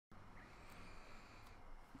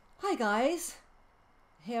Hi guys,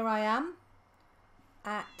 here I am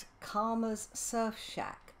at Karma's Surf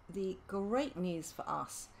Shack. The great news for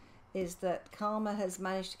us is that Karma has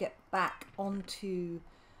managed to get back onto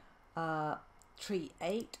tree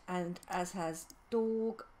 8, and as has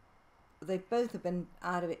Dog. They both have been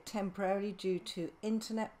out of it temporarily due to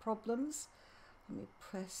internet problems. Let me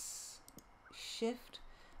press shift,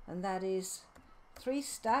 and that is 3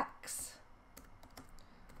 stacks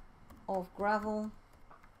of gravel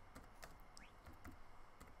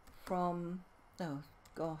from, oh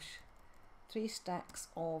gosh, 3 stacks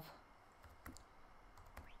of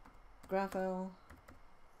gravel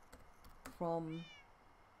from,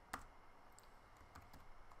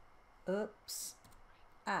 oops,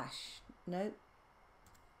 ash, no,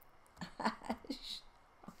 ash,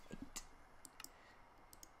 right.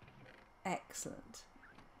 Excellent,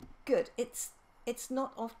 good. It's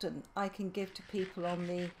not often I can give to people on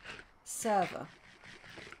the server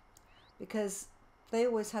because they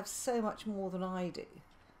always have so much more than I do.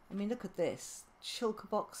 I mean, look at this, shulker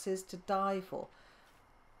boxes to die for.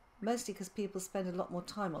 Mostly because people spend a lot more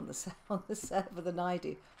time on the server than I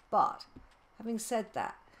do. But having said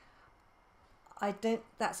that,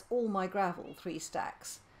 that's all my gravel, 3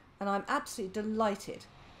 stacks. And I'm absolutely delighted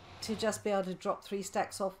to just be able to drop 3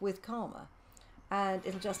 stacks off with Karma. And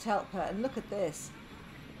it'll just help her. And look at this.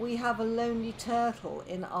 We have a lonely turtle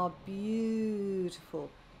in our beautiful,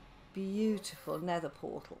 beautiful nether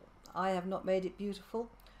portal. I have not made it beautiful.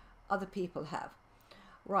 Other people have.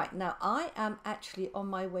 Right, now I am actually on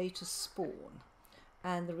my way to spawn.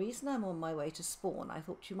 And the reason I'm on my way to spawn, I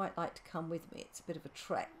thought you might like to come with me. It's a bit of a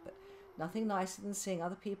trek, but nothing nicer than seeing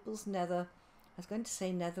other people's nether, I was going to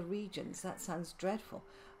say nether regions. That sounds dreadful.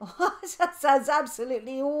 That sounds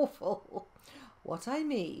absolutely awful. What I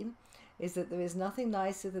mean is that there is nothing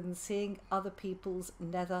nicer than seeing other people's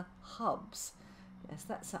nether hubs. Yes,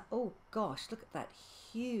 that's a, oh gosh, look at that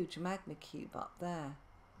huge magma cube up there.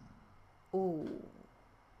 Oh.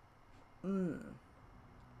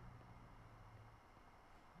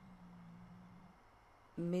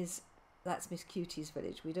 That's Miss Cutie's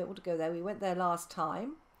village. We don't want to go there. We went there last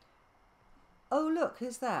time. Oh look,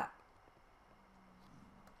 who's that?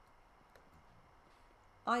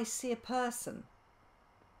 I see a person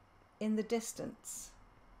in the distance.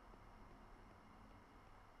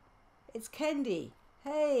 It's Kendi.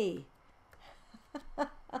 Hey.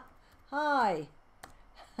 Hi.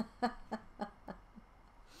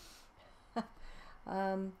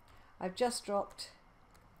 I've just dropped,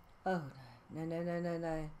 oh no, no, no, no,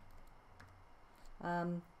 no,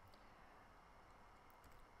 no.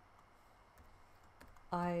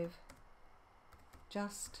 I've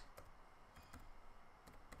just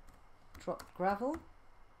dropped gravel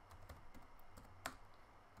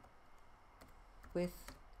with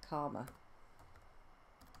Karma.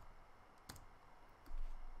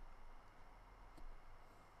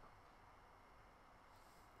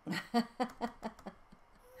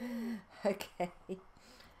 Okay,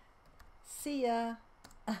 see ya.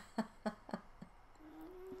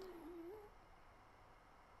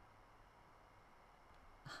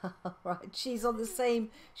 Right, she's on the same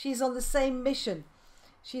mission.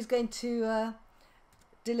 She's going to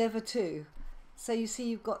deliver too. So you see,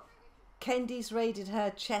 you've got Kendi's raided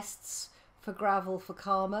her chests for gravel for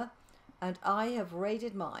Karma, and I have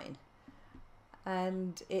raided mine,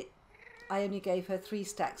 and I only gave her 3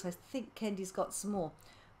 stacks. I think Kendi's got some more,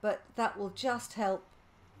 but that will just help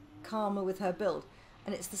Karma with her build.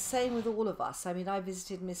 And it's the same with all of us. I mean, I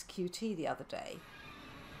visited Miss QT the other day.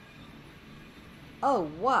 Oh,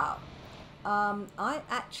 wow. I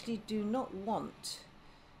actually do not want...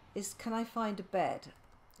 Can I find a bed?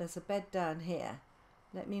 There's a bed down here.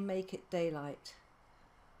 Let me make it daylight.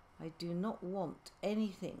 I do not want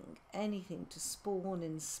anything to spawn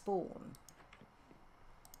in spawn.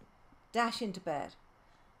 Dash into bed.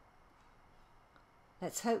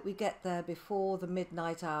 Let's hope we get there before the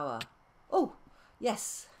midnight hour. Oh,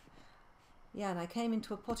 yes. Yeah, and I came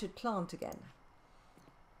into a potted plant again.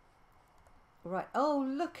 Right. Oh,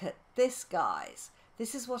 look at this, guys.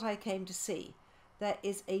 This is what I came to see. There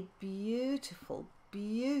is a beautiful,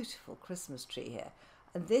 beautiful Christmas tree here.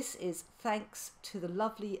 And this is thanks to the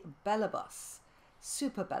lovely Bellabus,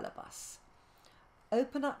 Super Bellabus.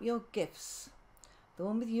 Open up your gifts. The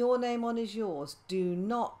one with your name on is yours. Do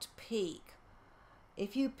not peek.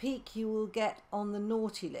 If you peek, you will get on the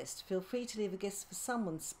naughty list. Feel free to leave a gift for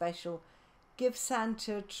someone special. Give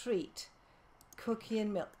Santa a treat. Cookie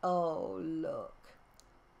and milk. Oh, look.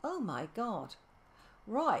 Oh, my God.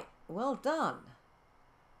 Right. Well done.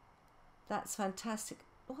 That's fantastic.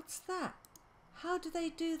 What's that? How do they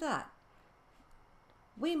do that?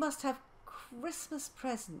 We must have Christmas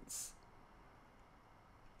presents.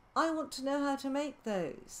 I want to know how to make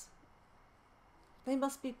those. They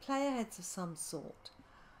must be player heads of some sort.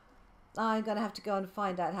 I'm going to have to go and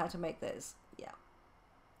find out how to make those. Yeah.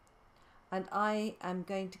 And I am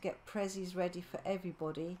going to get prezzies ready for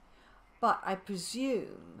everybody. But I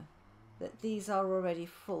presume that these are already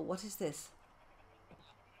full. What is this?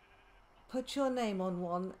 Put your name on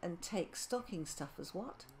one and take stocking stuffers.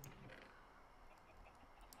 What?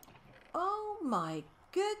 Oh my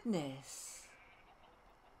goodness.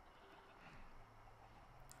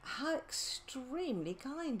 How extremely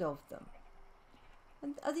kind of them.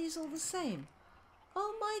 And are these all the same?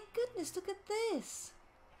 Oh my goodness, look at this.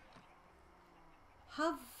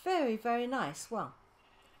 How very, very nice. Well,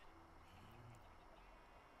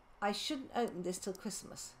 I shouldn't open this till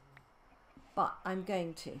Christmas, but I'm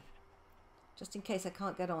going to, just in case I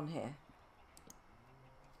can't get on here.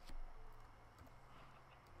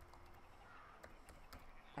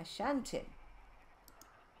 Ashantin.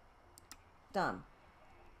 Done.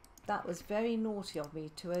 That was very naughty of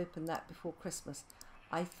me to open that before Christmas.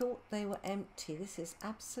 I thought they were empty. This is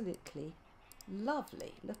absolutely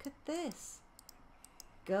lovely. Look at this.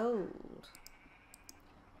 Gold.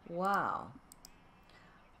 Wow.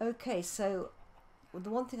 Okay, so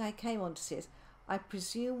the one thing I came on to see is I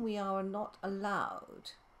presume we are not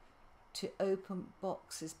allowed to open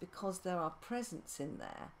boxes because there are presents in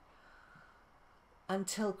there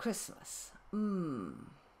until Christmas.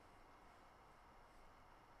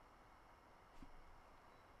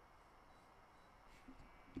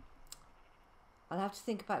 I'll have to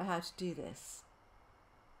think about how to do this,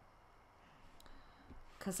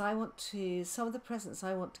 because I want to, some of the presents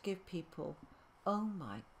I want to give people. Oh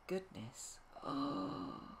my goodness.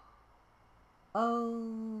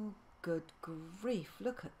 Oh, good grief.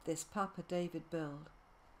 Look at this Papa David build.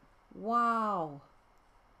 Wow.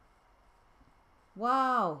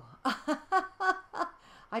 Wow.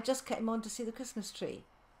 I just came on to see the Christmas tree.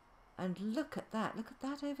 And look at that. Look at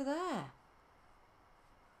that over there.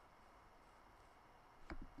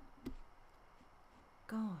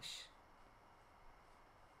 Gosh.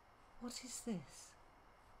 What is this?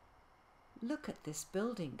 Look at this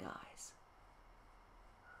building, guys.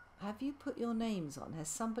 Have you put your names on? Has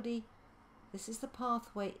somebody... This is the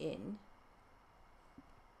pathway in.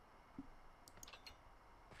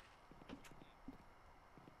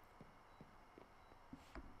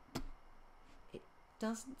 It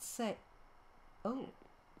doesn't say... Oh.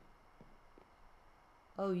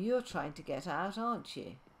 Oh, you're trying to get out, aren't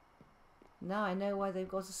you? Now I know why they've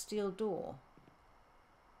got a steel door.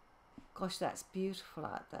 Gosh, that's beautiful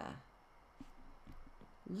out there.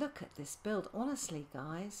 Look at this build. Honestly,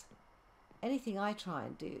 guys, anything I try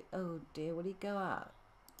and do... Oh dear, will he go out?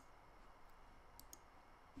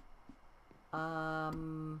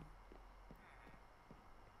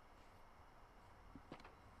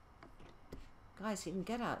 Guys, he can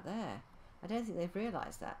get out there. I don't think they've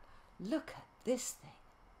realised that. Look at this thing.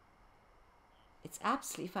 It's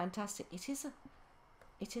absolutely fantastic. It is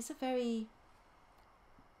a very...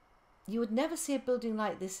 You would never see a building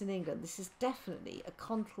like this in England. This is definitely a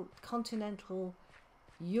continental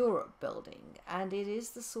Europe building, and it is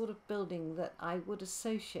the sort of building that I would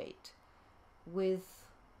associate with...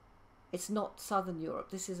 It's not Southern Europe.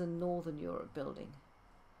 This is a Northern Europe building.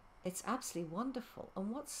 It's absolutely wonderful. And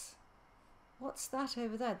what's that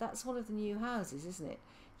over there? That's one of the new houses, isn't it?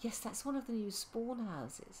 Yes, that's one of the new spawn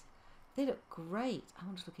houses. They look great. I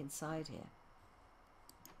want to look inside here.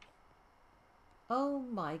 Oh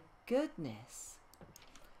my goodness.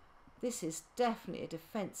 This is definitely a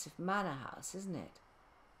defensive manor house, isn't it?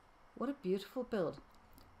 What a beautiful build.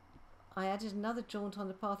 I added another jaunt on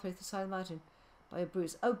the pathway to the side of the mountain by a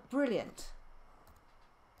bruise. Oh, brilliant.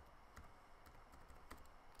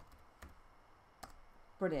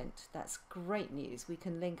 Brilliant. That's great news. We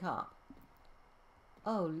can link up.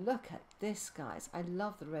 Oh, look at this, guys. I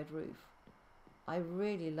love the red roof. I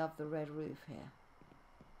really love the red roof here.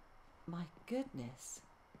 My goodness.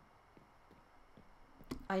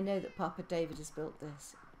 I know that Papa David has built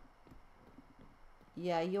this.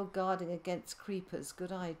 Yeah, you're guarding against creepers.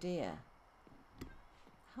 Good idea.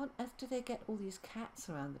 How on earth do they get all these cats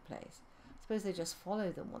around the place? I suppose they just follow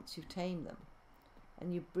them once you've tamed them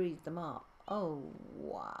and you breed them up. Oh,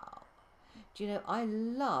 wow. Do you know, I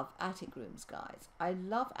love attic rooms, guys. I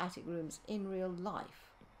love attic rooms in real life.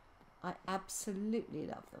 I absolutely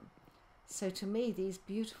love them. So to me, these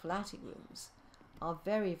beautiful attic rooms are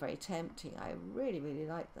very, very tempting. I really, really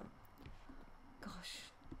like them.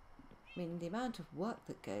 Gosh, I mean, the amount of work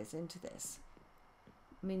that goes into this.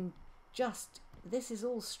 I mean, just, this is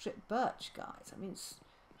all stripped birch, guys. I mean,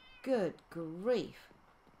 good grief.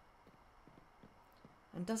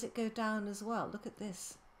 And does it go down as well? Look at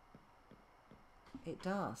this. It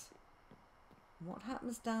does. What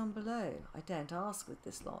happens down below? I daren't ask with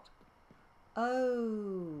this lot.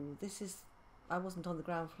 Oh, this is... I wasn't on the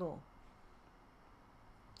ground floor.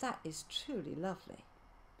 That is truly lovely.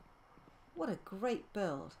 What a great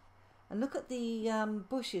build. And look at the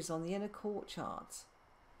bushes on the inner courtyards.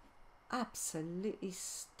 Absolutely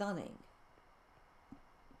stunning.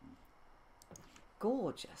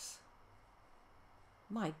 Gorgeous.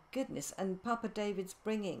 My goodness. And Papa David's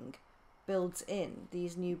bringing builds in,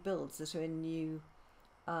 these new builds that are in new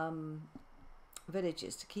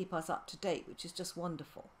villages to keep us up to date, which is just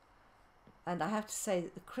wonderful. And I have to say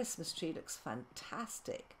that the Christmas tree looks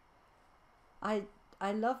fantastic. I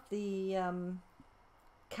love the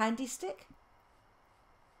candy stick.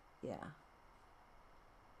 Yeah.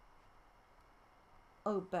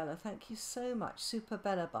 Oh, Bella, thank you so much. Super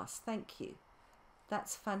Bella Bus, thank you.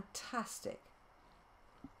 That's fantastic.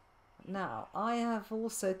 Now, I have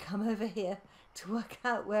also come over here to work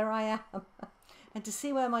out where I am and to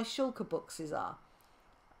see where my shulker boxes are.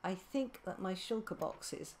 I think that my shulker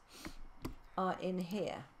boxes are in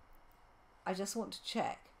here. I just want to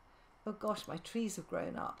check. Oh gosh, my trees have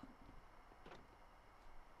grown up.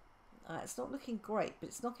 It's not looking great, but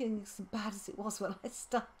it's not looking as bad as it was when I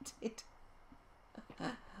started.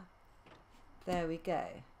 There we go.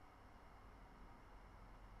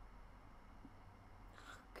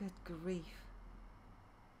 Good grief.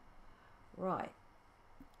 Right.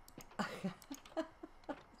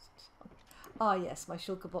 Ah, yes, my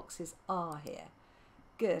shulker boxes are here.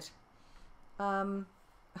 Good. Right.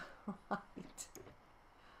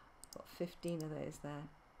 Got 15 of those there.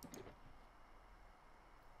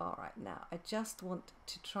 All right, now I just want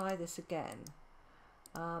to try this again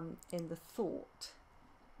in the thought.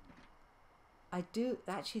 I do,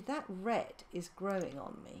 actually that red is growing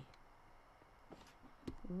on me.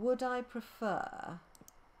 Would I prefer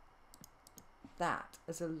that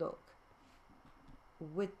as a look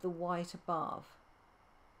with the white above?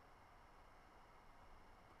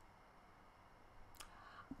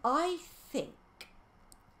 I think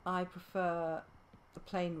I prefer the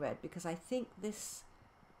plain red because I think this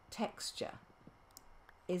texture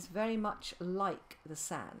is very much like the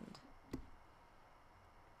sand.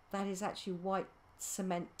 That is actually white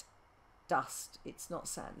cement dust. It's not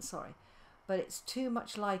sand, sorry. But it's too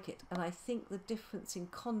much like it, and I think the difference in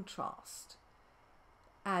contrast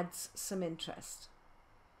adds some interest.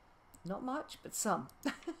 Not much, but some.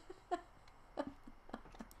 What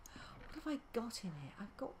have I got in here?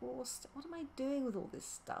 I've got raw stuff. What am I doing with all this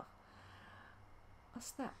stuff?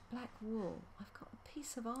 What's that? Black wool. I've got a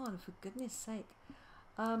piece of iron, for goodness sake.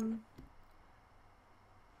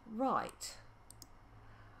 Right.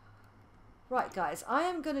 Right, guys, I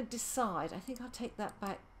am going to decide. I think I'll take that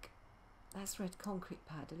back. That's red concrete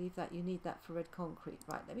pad. I leave that. You need that for red concrete.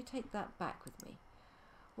 Right, let me take that back with me.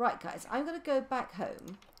 Right, guys, I'm going to go back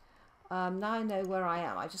home. Now I know where I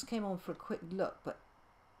am. I just came on for a quick look, but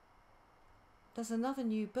there's another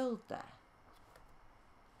new build there.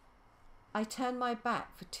 I turned my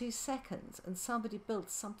back for 2 seconds and somebody built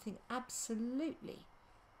something absolutely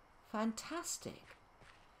fantastic.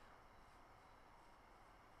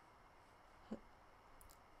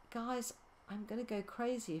 Guys, I'm going to go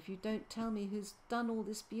crazy if you don't tell me who's done all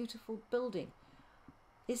this beautiful building.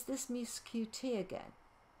 Is this Miss QT again?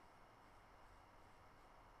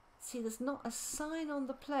 See, there's not a sign on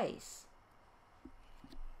the place.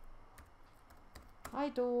 Hi,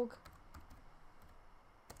 dog.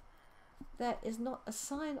 There is not a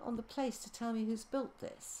sign on the place to tell me who's built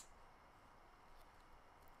this.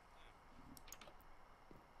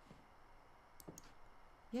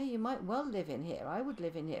 Yeah, you might well live in here. I would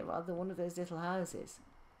live in here rather than one of those little houses.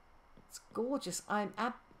 It's gorgeous. I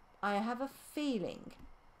have a feeling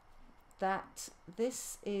that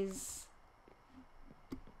this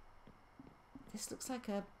looks like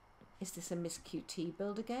a... Is this a Miss QT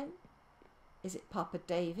build again? Is it Papa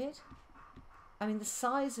David? I mean, the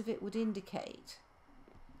size of it would indicate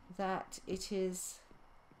that it is...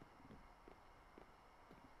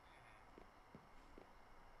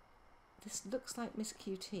 This looks like Miss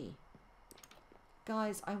QT.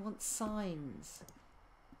 Guys, I want signs.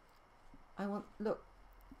 I want... Look.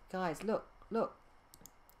 Guys, look. Look.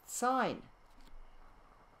 Sign.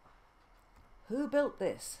 Who built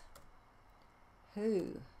this?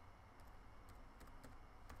 Who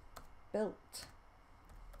built...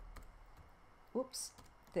 Whoops.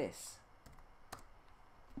 This.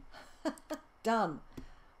 Done.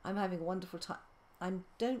 I'm having a wonderful time. I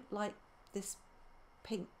don't like this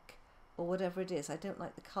pink or whatever it is. I don't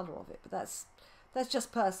like the colour of it, but that's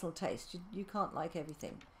just personal taste. You can't like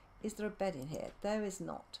everything. Is there a bed in here? There is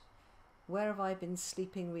not. Where have I been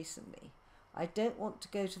sleeping recently? I don't want to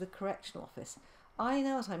go to the correctional office. I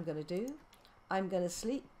know what I'm going to do. I'm going to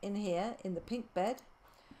sleep in here in the pink bed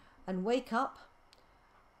and wake up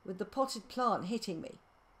with the potted plant hitting me.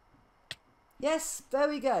 Yes, there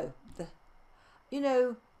we go. You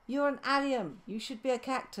know, you're an allium. You should be a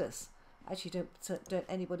cactus. Actually, don't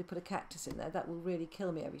anybody put a cactus in there. That will really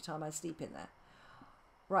kill me every time I sleep in there.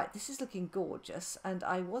 Right, this is looking gorgeous, and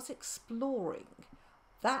I was exploring.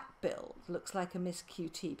 That build looks like a Miss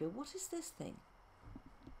QT, but what is this thing?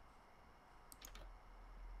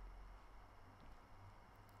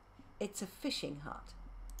 It's a fishing hut.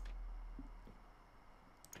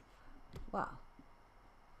 Wow.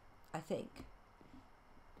 I think.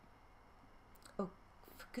 Oh,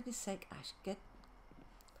 for goodness sake, Ash,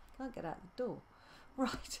 can't get out the door.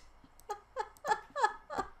 Right.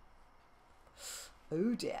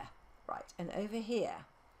 Oh dear. Right, and over here.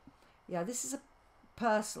 Yeah, this is a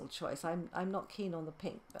personal choice. I'm not keen on the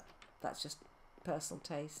pink, but that's just personal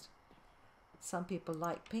taste. Some people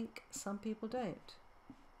like pink, some people don't.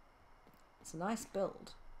 It's a nice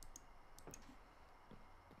build.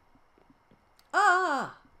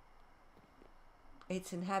 Ah!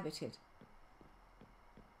 It's inhabited.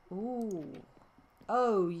 Ooh.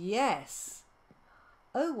 Oh, yes.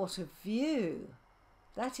 Oh, what a view.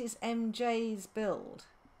 That is MJ's build.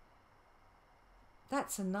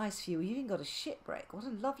 That's a nice view. You even got a shipwreck. What a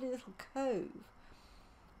lovely little cove.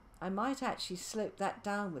 I might actually slope that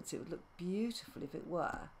downwards. It would look beautiful if it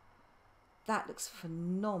were. That looks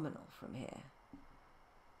phenomenal from here.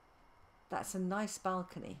 That's a nice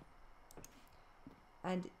balcony.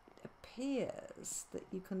 And it appears that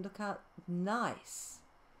you can look out. Nice.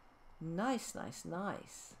 Nice, nice,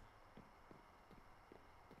 nice.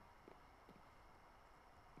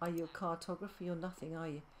 Are you a cartographer? You're nothing, are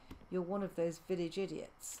you? You're one of those village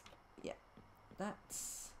idiots. Yeah.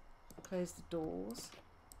 That's... Close the doors.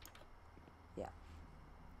 Yeah.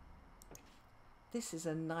 This is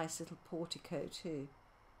a nice little portico too.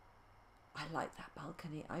 I like that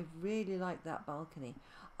balcony. I really like that balcony.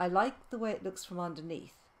 I like the way it looks from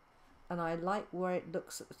underneath. And I like where it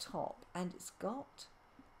looks at the top. And it's got...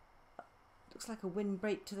 Looks like a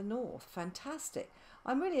windbreak to the north. Fantastic.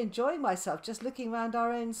 I'm really enjoying myself just looking around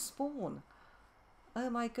our own spawn. Oh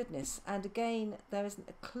my goodness. And again, there isn't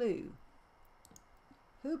a clue.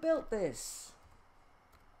 Who built this?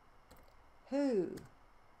 Who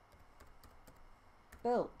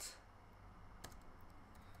built?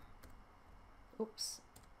 Oops.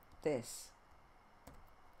 This.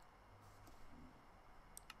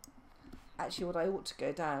 Actually, what I ought to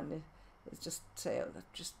go down is just say,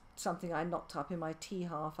 just something I knocked up in my tea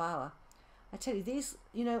half hour. I tell you, these,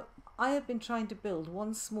 you know, I have been trying to build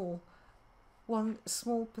one small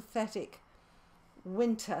pathetic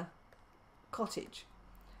winter cottage.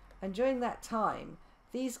 And during that time,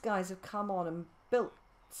 these guys have come on and built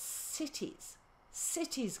cities.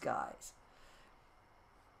 Cities, guys.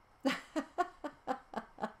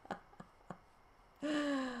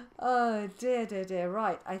 Oh, dear, dear, dear.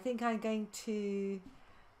 Right, I think I'm going to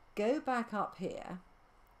go back up here.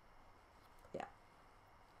 Yeah.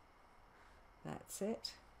 That's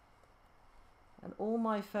it. And all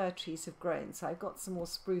my fir trees have grown, so I've got some more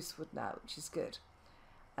spruce wood now, which is good.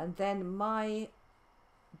 And then my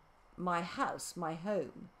house, my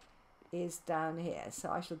home, is down here.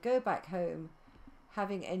 So I shall go back home,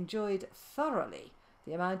 having enjoyed thoroughly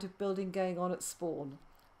the amount of building going on at spawn.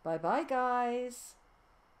 Bye-bye, guys.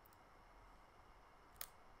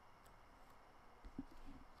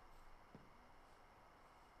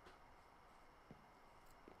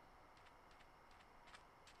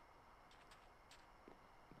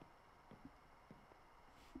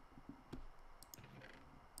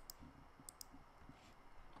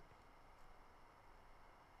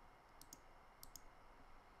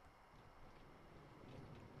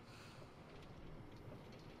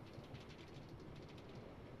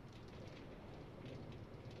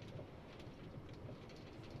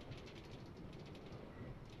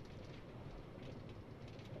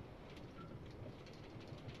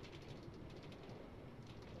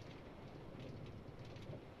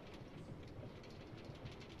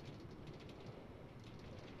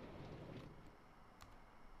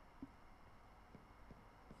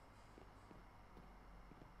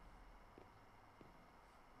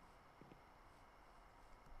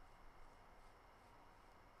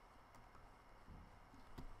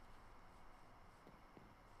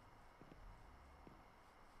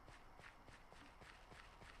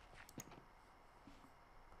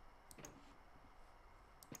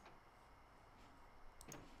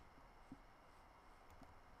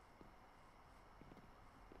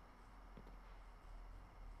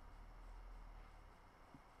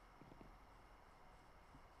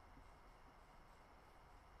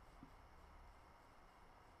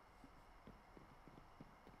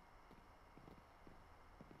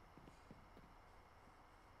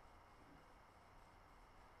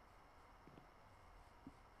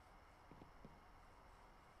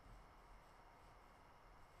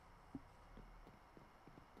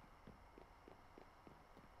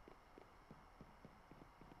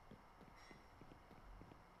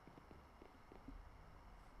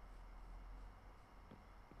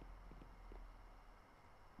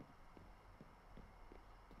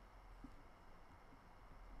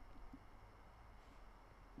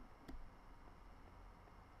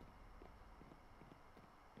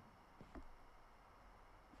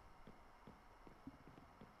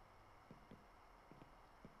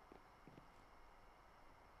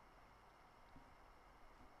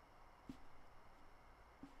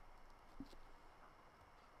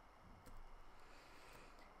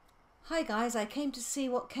 Hi guys, I came to see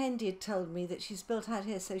what Kendi had told me that she's built out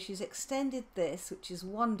here. So she's extended this, which is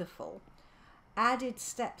wonderful. Added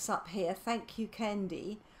steps up here. Thank you,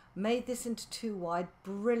 Kendi. Made this into 2 wide.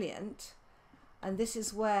 Brilliant. And this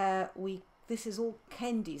is where this is all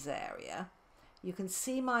Kendi's area. You can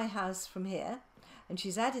see my house from here. And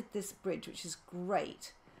she's added this bridge, which is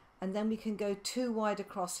great. And then we can go 2 wide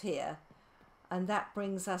across here. And that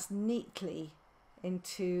brings us neatly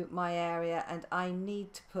into my area. And I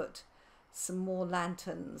need to put some more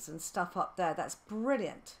lanterns and stuff up there. That's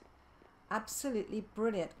brilliant. Absolutely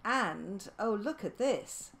brilliant. And, oh, look at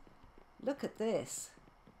this. Look at this.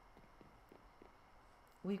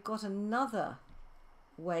 We've got another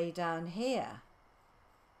way down here.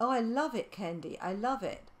 Oh, I love it, Kendi. I love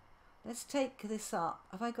it. Let's take this up.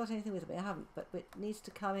 Have I got anything with me? I haven't, but it needs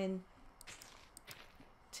to come in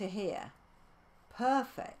to here.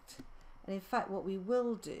 Perfect. And in fact, what we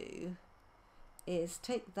will do is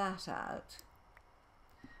take that out.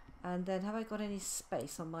 And then have I got any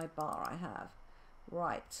space on my bar? I have.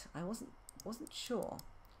 Right. I wasn't sure.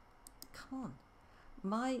 Come on.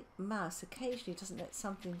 My mouse occasionally doesn't let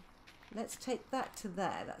something. Let's take that to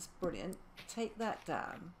there. That's brilliant. Take that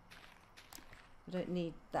down. I don't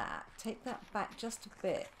need that. Take that back just a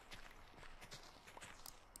bit.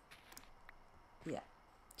 Yeah.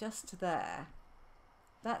 Just to there.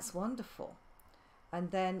 That's wonderful. And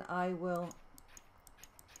then I will.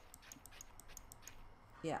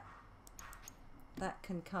 Yeah. That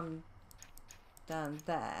can come down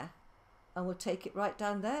there. And we'll take it right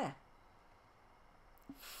down there.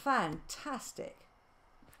 Fantastic.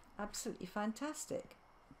 Absolutely fantastic.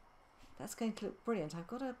 That's going to look brilliant. Have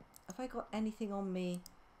I got anything on me?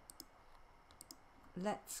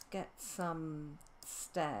 Let's get some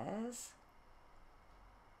stairs.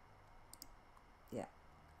 Yeah.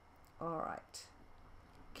 All right.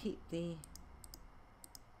 Keep the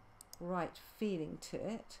right feeling to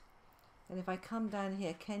it. And if I come down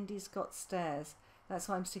here, Kendi's got stairs. That's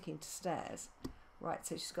why I'm sticking to stairs. Right,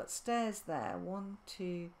 so she's got stairs there. 1,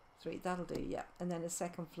 2, 3. That'll do, yeah. And then a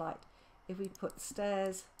second flight. If we put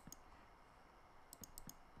stairs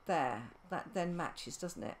there, that then matches,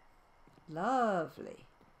 doesn't it? Lovely.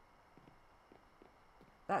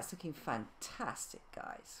 That's looking fantastic,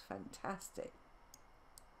 guys. Fantastic.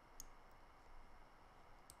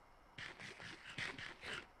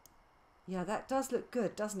 Yeah, that does look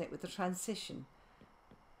good, doesn't it, with the transition?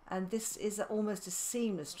 And this is almost a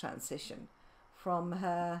seamless transition from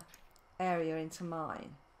her area into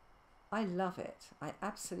mine. I love it. I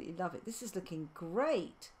absolutely love it. This is looking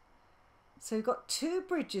great. So we've got 2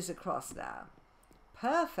 bridges across now.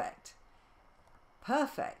 Perfect.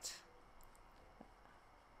 Perfect.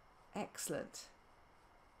 Excellent.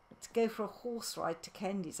 To go for a horse ride to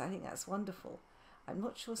Kendi's, I think that's wonderful. I'm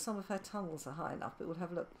not sure some of her tunnels are high enough, but we'll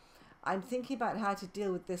have a look. I'm thinking about how to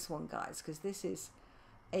deal with this one, guys, because this is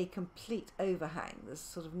a complete overhang. There's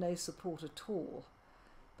sort of no support at all.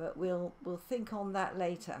 But we'll think on that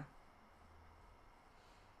later.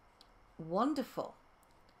 Wonderful.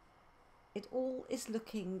 It all is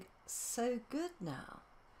looking so good now.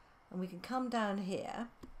 And we can come down here.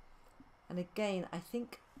 And again, I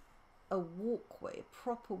think a walkway,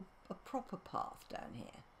 a proper path down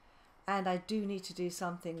here. And I do need to do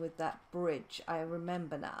something with that bridge. I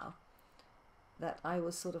remember now that I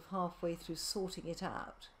was sort of halfway through sorting it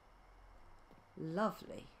out.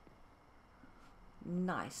 Lovely.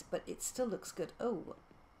 Nice, but it still looks good. Oh,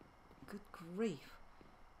 good grief.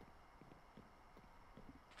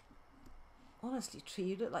 Honestly, tree,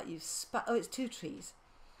 you look like you've spat. Oh, it's 2 trees.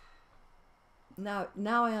 Now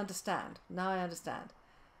I understand. Now I understand.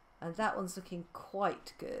 And that one's looking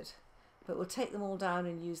quite good. But we'll take them all down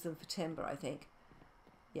and use them for timber, I think.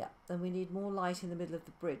 Yeah, and we need more light in the middle of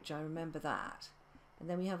the bridge. I remember that. And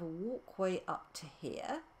then we have a walkway up to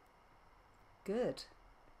here. Good.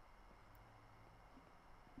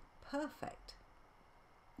 Perfect.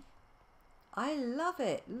 I love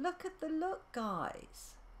it. Look at the look,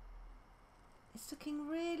 guys. It's looking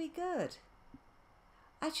really good.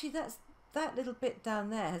 Actually, that little bit down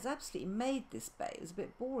there has absolutely made this bay. It was a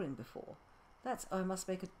bit boring before. That's, oh, I must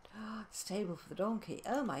make a stable for the donkey.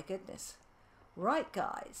 Oh my goodness. Right,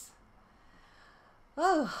 guys.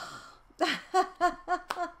 Oh.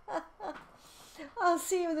 I'll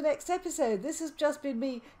see you in the next episode. This has just been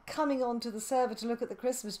me coming onto the server to look at the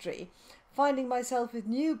Christmas tree, finding myself with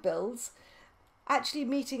new builds, actually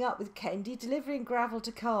meeting up with Kendi, delivering gravel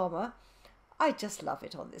to Karma. I just love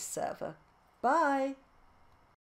it on this server. Bye.